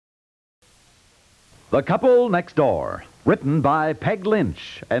The Couple Next Door, written by Peg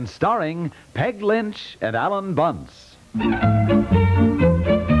Lynch and starring Peg Lynch and Alan Bunce.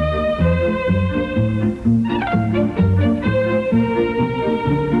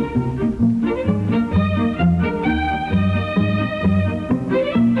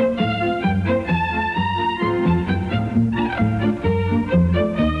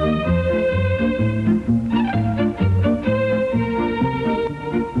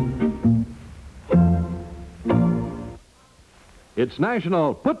 It's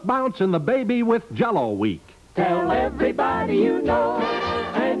National Put Bounce in the Baby with Jell-O Week. Tell everybody you know,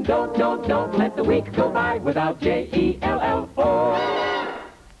 and don't let the week go by without Jell-O.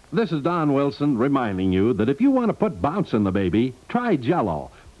 This is Don Wilson reminding you that if you want to put bounce in the baby, try Jell-O.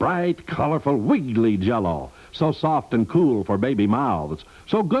 Bright, colorful, wiggly Jell-O. So soft and cool for baby mouths.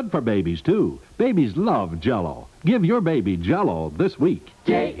 So good for babies, too. Babies love Jell-O. Give your baby Jell-O this week.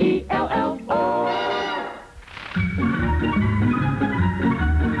 Jell-O.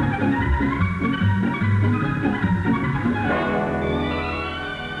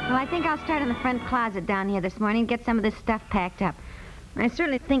 Well, I think I'll start in the front closet down here this morning and get some of this stuff packed up. I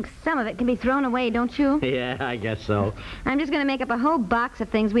certainly think some of it can be thrown away, don't you? Yeah, I guess so. I'm just going to make up a whole box of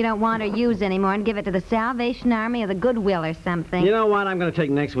things we don't want or use anymore and give it to the Salvation Army or the Goodwill or something. You know what? I'm going to take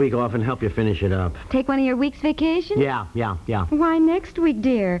next week off and help you finish it up. Take one of your week's vacation? Yeah. Why next week,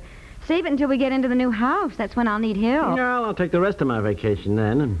 dear? Save it until we get into the new house. That's when I'll need help. No, I'll take the rest of my vacation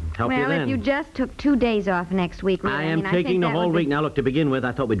then and help you then. Well, if you just took 2 days off next week, really, I am taking the whole week. Now, look, to begin with,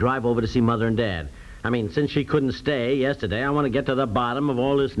 I thought we'd drive over to see Mother and Dad. I mean, since she couldn't stay yesterday, I want to get to the bottom of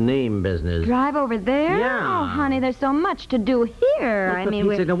all this name business. Drive over there? Yeah. Oh, honey, there's so much to do here.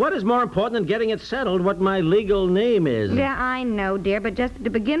 Now, what is more important than getting it settled what my legal name is? Yeah, I know, dear, but just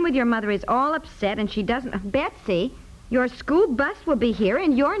to begin with, your mother is all upset and she doesn't... Betsy, your school bus will be here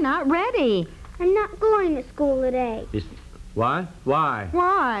and you're not ready. I'm not going to school today. What? Why?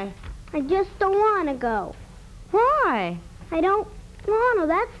 Why? I just don't want to go. Why? I don't want to,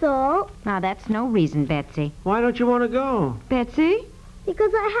 that's all. Now, that's no reason, Betsy. Why don't you want to go? Betsy?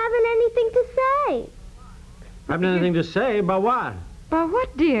 Because I haven't anything to say. I haven't anything to say about what? About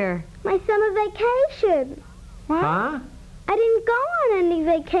what, dear? My summer vacation. What? Huh? I didn't go on any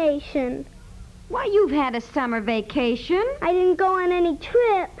vacation. Why, you've had a summer vacation. I didn't go on any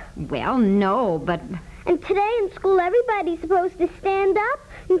trip. Well, no, but... And today in school, everybody's supposed to stand up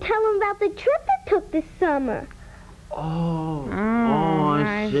and tell them about the trip they took this summer.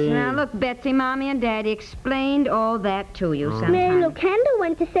 I see. Now, look, Betsy, Mommy and Daddy explained all that to you sometime. Mary Lou Kendall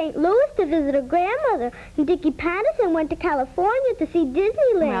went to St. Louis to visit her grandmother, and Dickie Patterson went to California to see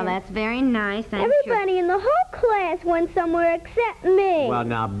Disneyland. Well, that's very nice. Everybody in the whole class went somewhere except me. Well,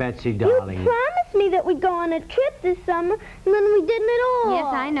 now, Betsy, You darling. promised me that we'd go on a trip this summer, and then we didn't at all. Yes,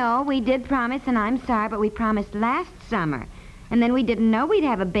 I know. We did promise, and I'm sorry, but we promised last summer. And then we didn't know we'd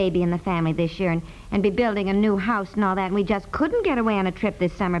have a baby in the family this year and be building a new house and all that, and we just couldn't get away on a trip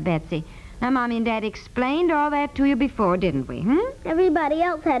this summer, Betsy. Now, Mommy and Daddy explained all that to you before, didn't we, Everybody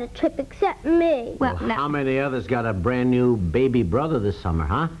else had a trip except me. Well, how many others got a brand new baby brother this summer,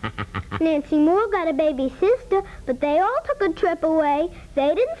 huh? Nancy Moore got a baby sister, but they all took a trip away. They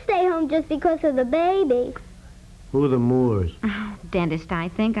didn't stay home just because of the baby. Who are the Moores? Oh, dentist, I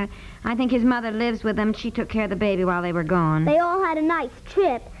think. I think his mother lives with them. She took care of the baby while they were gone. They all had a nice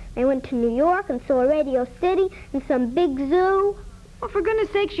trip. They went to New York and saw Radio City and some big zoo. Well, for goodness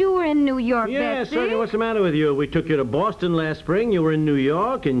sakes, you were in New York, Yeah, Betsy. Sonny, what's the matter with you? We took you to Boston last spring. You were in New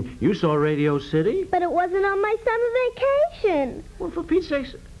York, and you saw Radio City. But it wasn't on my summer vacation. Well, for Pete's sake,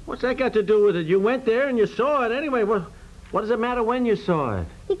 what's that got to do with it? You went there and you saw it anyway. What does it matter when you saw it?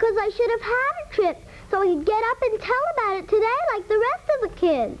 Because I should have had a trip, so I could get up and tell about it today like the rest of the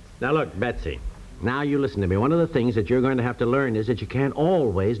kids. Now, look, Betsy, now you listen to me. One of the things that you're going to have to learn is that you can't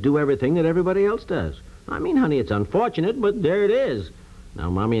always do everything that everybody else does. I mean, honey, it's unfortunate, but there it is. Now,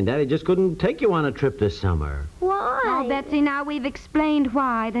 Mommy and Daddy just couldn't take you on a trip this summer. Why? Oh, Betsy, now we've explained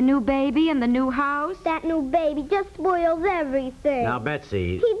why. The new baby and the new house. That new baby just spoils everything. Now,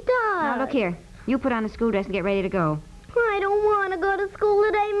 Betsy... He does. Now, look here. You put on a school dress and get ready to go. I don't want to go to school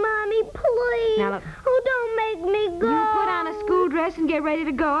today, Mommy. Please. Now, look. Oh, don't make me go. You put on a school dress and get ready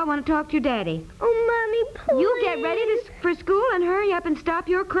to go. I want to talk to your daddy. Oh, Mommy, please. You get ready for school and hurry up and stop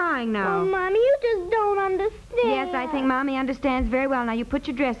your crying now. Oh, Mommy, you just don't understand. Yes, I think Mommy understands very well. Now, you put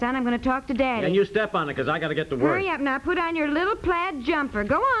your dress on. I'm going to talk to Daddy. And you step on it, because I got to get to work. Hurry up now. Put on your little plaid jumper.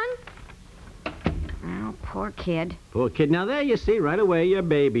 Go on. Oh, poor kid. Poor kid. Now, there you see, right away, you're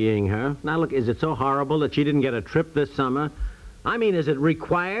babying her. Now, look, is it so horrible that she didn't get a trip this summer? I mean, is it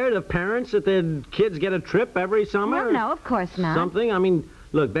required of parents that their kids get a trip every summer? Well, no, of course not. Something? I mean,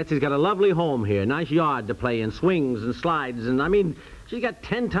 Look, Betsy's got a lovely home here, nice yard to play in, swings and slides, and I mean, she's got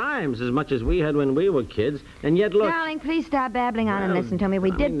 10 times as much as we had when we were kids, and yet look... Darling, please stop babbling on and Well, listen to me.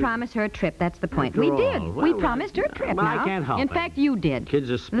 We I did mean, promise her a trip. That's the point. after We did. all, We well, promised her a trip well, I now. can't help In it. fact, you did. Kids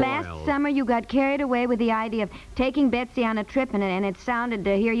are spoiled. Last summer, you got carried away with the idea of taking Betsy on a trip, and it sounded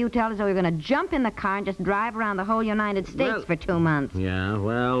to hear you tell us that we were going to jump in the car and just drive around the whole United States Well, for 2 months. Yeah,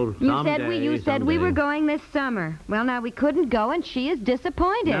 well, You said we someday. were going this summer. Well, now we couldn't go, and she is disappointed.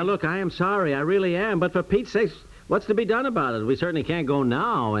 Now, look, I am sorry. I really am. But for Pete's sake, what's to be done about it? We certainly can't go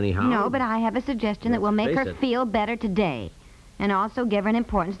now, anyhow. No, but I have a suggestion that will make her face it. feel better today, and also give her an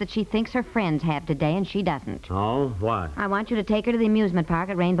importance that she thinks her friends have today, and she doesn't. Oh, what? I want you to take her to the amusement park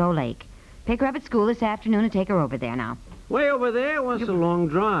at Rainbow Lake. Pick her up at school this afternoon and take her over there now. Way over there? What's a long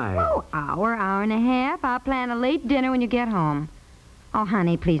drive? Oh, hour and a half. I'll plan a late dinner when you get home. Oh,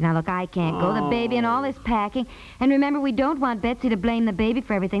 honey, please. Now, look, I can't go. The baby and all this packing. And remember, we don't want Betsy to blame the baby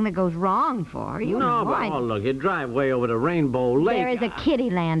for everything that goes wrong for her. You No, know. but, look, you drive way over to Rainbow Lake. There is a kiddie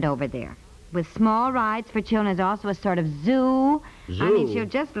land over there with small rides for children. There's also a sort of zoo. Zoo? I mean, she'll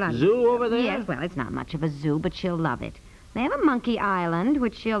just love it. Zoo over there? Yes, well, it's not much of a zoo, but she'll love it. They have a monkey island,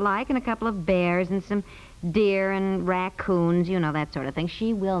 which she'll like, and a couple of bears and some deer and raccoons, you know, that sort of thing.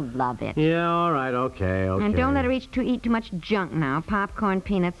 She will love it. Yeah, all right, okay. And don't let her eat too much junk now. Popcorn,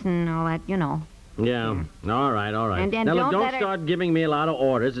 peanuts, and all that, you know. Yeah, all right. And now, look, don't don't let her- start giving me a lot of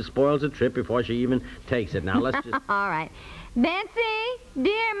orders. It spoils the trip before she even takes it. Now, let's just... All right. Betsy,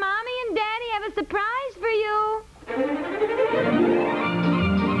 dear, Mommy and Daddy have a surprise for you.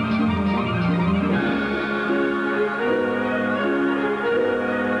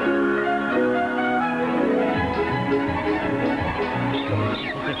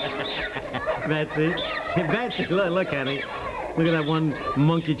 Betsy, look, honey. Look at that one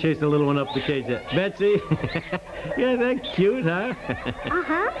monkey chasing a little one up the cage there. Betsy, yeah, they're cute, huh?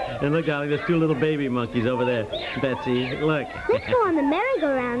 Uh-huh. And look, darling, there's 2 little baby monkeys over there. Betsy, look. Let's go on the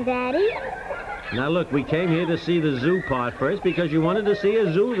merry-go-round, Daddy. Now, look, we came here to see the zoo part first because you wanted to see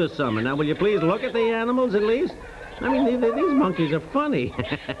a zoo this summer. Now, will you please look at the animals at least? I mean, these monkeys are funny.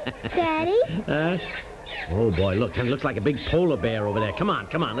 Daddy? Oh, boy, look. It looks like a big polar bear over there. Come on,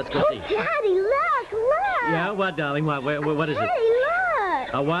 let's go see. Daddy, look! Yeah, what, darling? What is it? Hey,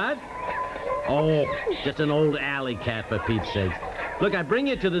 look! A what? Oh, just an old alley cat, for Pete's sake. Look, I bring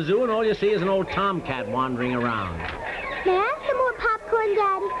you to the zoo, and all you see is an old tomcat wandering around. May I have some more popcorn,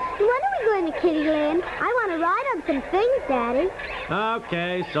 Daddy? And when are we going to Kittyland? I want to ride on some things, Daddy.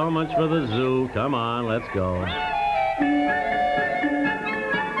 Okay, so much for the zoo. Come on, let's go.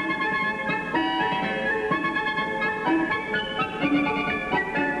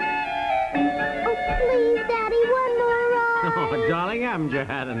 Oh, please, Daddy, one more ride. Oh, darling, haven't you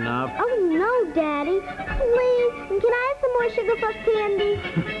had enough? Oh, no, Daddy. Please. And can I have some more sugar puff candy?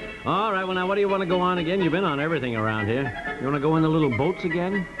 All right, well, now, what do you want to go on again? You've been on everything around here. You want to go in the little boats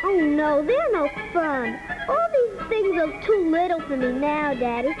again? Oh, no, they're no fun. All these things are too little for me now,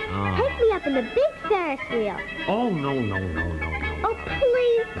 Daddy. Oh. Take me up in the big Ferris wheel. Oh, no. Oh,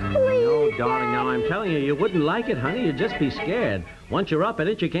 please, please, No, darling, now, Daddy. I'm telling you, you wouldn't like it, honey. You'd just be scared. Once you're up in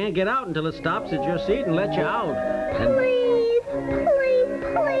it, you can't get out until it stops at your seat and lets you out. And... Please,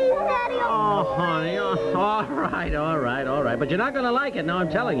 Daddy. Oh, honey, all right. But you're not going to like it, now I'm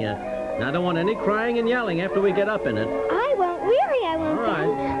telling you. Now, I don't want any crying and yelling after we get up in it. I won't, really, I won't. All right.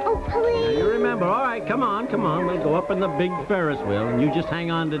 Daddy. Oh, Now, please. you remember. All right, come on. We'll go up in the big Ferris wheel, and you just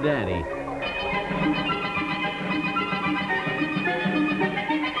hang on to Daddy.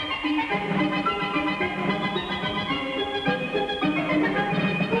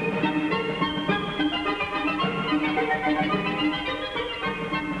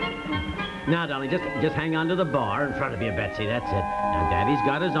 Now, darling, just hang on to the bar in front of you, Betsy. That's it. Now, Daddy's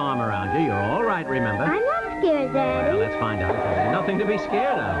got his arm around you. You're all right, remember? I'm not scared, Daddy. Well, let's find out. There's nothing to be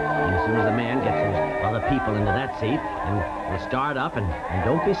scared of. And as soon as the man gets those other people into that seat, and we'll start up, and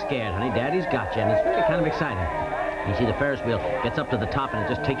don't be scared, honey. Daddy's got you, and it's really kind of exciting. You see, the Ferris wheel gets up to the top, and it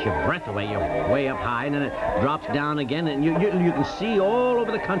just takes your breath away. You're way up high, and then it drops down again, and you can see all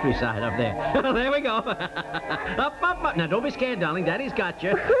over the countryside up there. There we go. Up. Now, don't be scared, darling. Daddy's got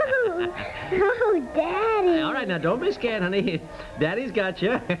you. Oh, Daddy. All right, now, don't be scared, honey. Daddy's got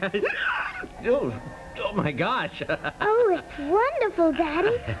you. Oh, my gosh. Oh, it's wonderful, Daddy.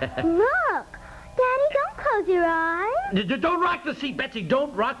 Look. Daddy, don't close your eyes. Don't rock the seat, Betsy.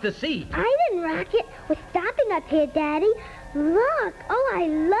 Don't rock the seat. I didn't rock it. We're stopping up here, Daddy. Look. Oh, I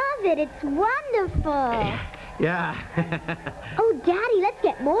love it. It's wonderful. Yeah. Oh, Daddy, let's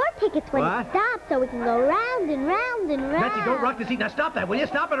get more tickets when What? it stops so we can go round and round and round. Betsy, don't rock the seat. Now, stop that. Will you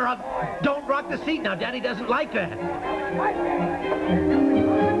stop it or I'll... Don't rock the seat now. Daddy doesn't like that.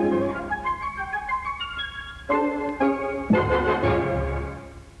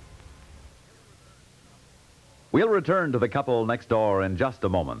 We'll return to the couple next door in just a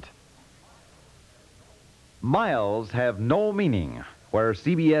moment. Miles have no meaning where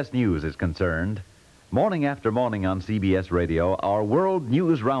CBS News is concerned. Morning after morning on CBS Radio, our World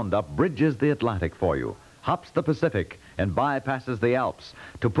News Roundup bridges the Atlantic for you, hops the Pacific, and bypasses the Alps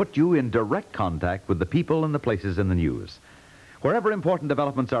to put you in direct contact with the people and the places in the news. Wherever important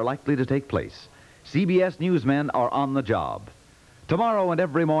developments are likely to take place, CBS newsmen are on the job. Tomorrow and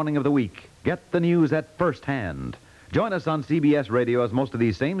every morning of the week, get the news at first hand. Join us on CBS Radio as most of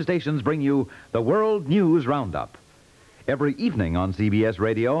these same stations bring you the World News Roundup. Every evening on CBS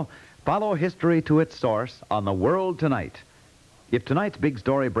Radio, follow history to its source on The World Tonight. If tonight's big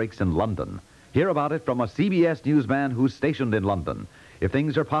story breaks in London, hear about it from a CBS newsman who's stationed in London. If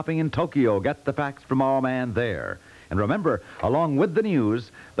things are popping in Tokyo, get the facts from our man there. And remember, along with the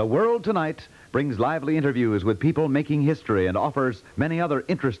news, The World Tonight brings lively interviews with people making history and offers many other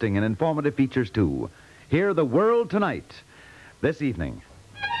interesting and informative features, too. Hear The World Tonight this evening.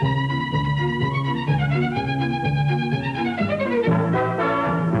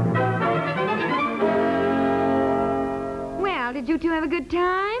 Well, did you two have a good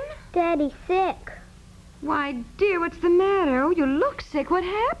time? Daddy's sick. Why, dear, what's the matter? Oh, you look sick. What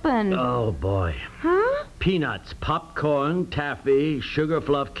happened? Oh, boy. Huh? Peanuts, popcorn, taffy, sugar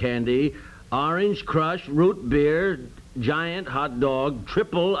fluff candy, orange crush, root beer, giant hot dog,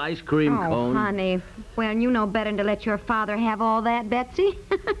 triple ice cream cone. Oh, honey. Well, you know better than to let your father have all that, Betsy.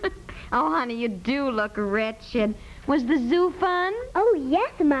 Oh, honey, you do look rich. And was the zoo fun? Oh,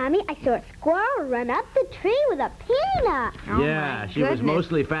 yes, Mommy. I saw a squirrel run up the tree with a peanut. Oh, Yeah, my she was goodness.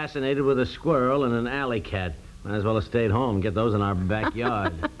 mostly fascinated with a squirrel and an alley cat. Might as well have stayed home and get those in our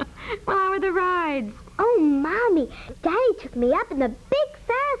backyard. Well, how were the rides? Oh, Mommy, Daddy took me up in the big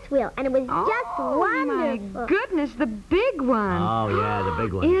Ferris wheel, and it was just wonderful. My goodness, the big one. Oh, yeah, the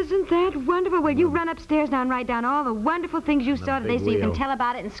big one. Isn't that wonderful? Well, you run upstairs now and write down all the wonderful things you saw today big so you can wheel. tell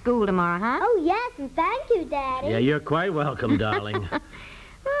about it in school tomorrow, huh? Oh, yes, and thank you, Daddy. Yeah, you're quite welcome, darling.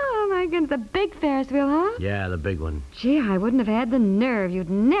 Oh, my goodness, the big Ferris wheel, huh? Yeah, the big one. Gee, I wouldn't have had the nerve. You'd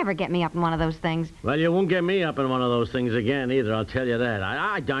never get me up in one of those things. Well, you won't get me up in one of those things again either, I'll tell you that.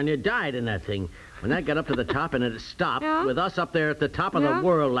 I darn near died in that thing. When that got up to the top and it stopped, Yeah? with us up there at the top of Yeah? the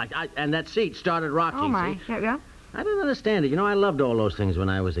world, and that seat started rocking. Oh, my. See? Yeah. I don't understand it. You know, I loved all those things when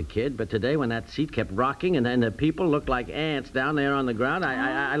I was a kid, but today when that seat kept rocking and then the people looked like ants down there on the ground,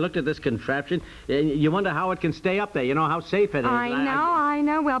 I looked at this contraption, and you wonder how it can stay up there, you know, how safe it is. I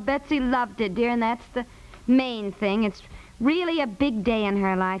know. Well, Betsy loved it, dear, and that's the main thing. It's really a big day in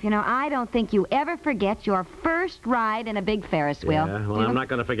her life. You know, I don't think you ever forget your first ride in a big Ferris wheel. Yeah, well, I'm not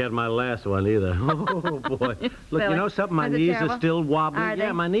going to forget my last one either. Oh, boy. Look, you know something? My Was it knees terrible? are still wobbling. Are they?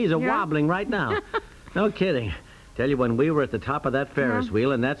 Yeah, my knees are Yeah? wobbling right now. No kidding. Tell you, when we were at the top of that Ferris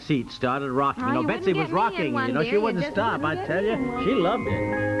wheel and that seat started rocking, Oh, you know, you Betsy wouldn't was get me in rocking. one, You know, dear. she You wouldn't just stop, I wouldn't tell get me in you. one. She loved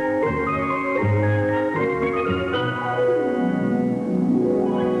it.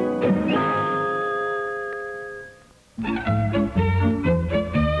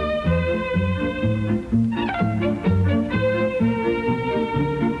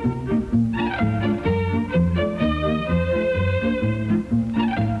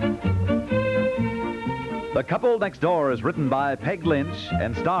 The Couple Next Door is written by Peg Lynch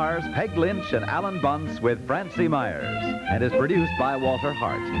and stars Peg Lynch and Alan Bunce with Francie Myers and is produced by Walter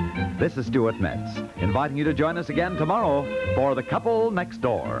Hart. This is Stuart Metz, inviting you to join us again tomorrow for The Couple Next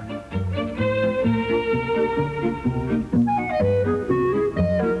Door.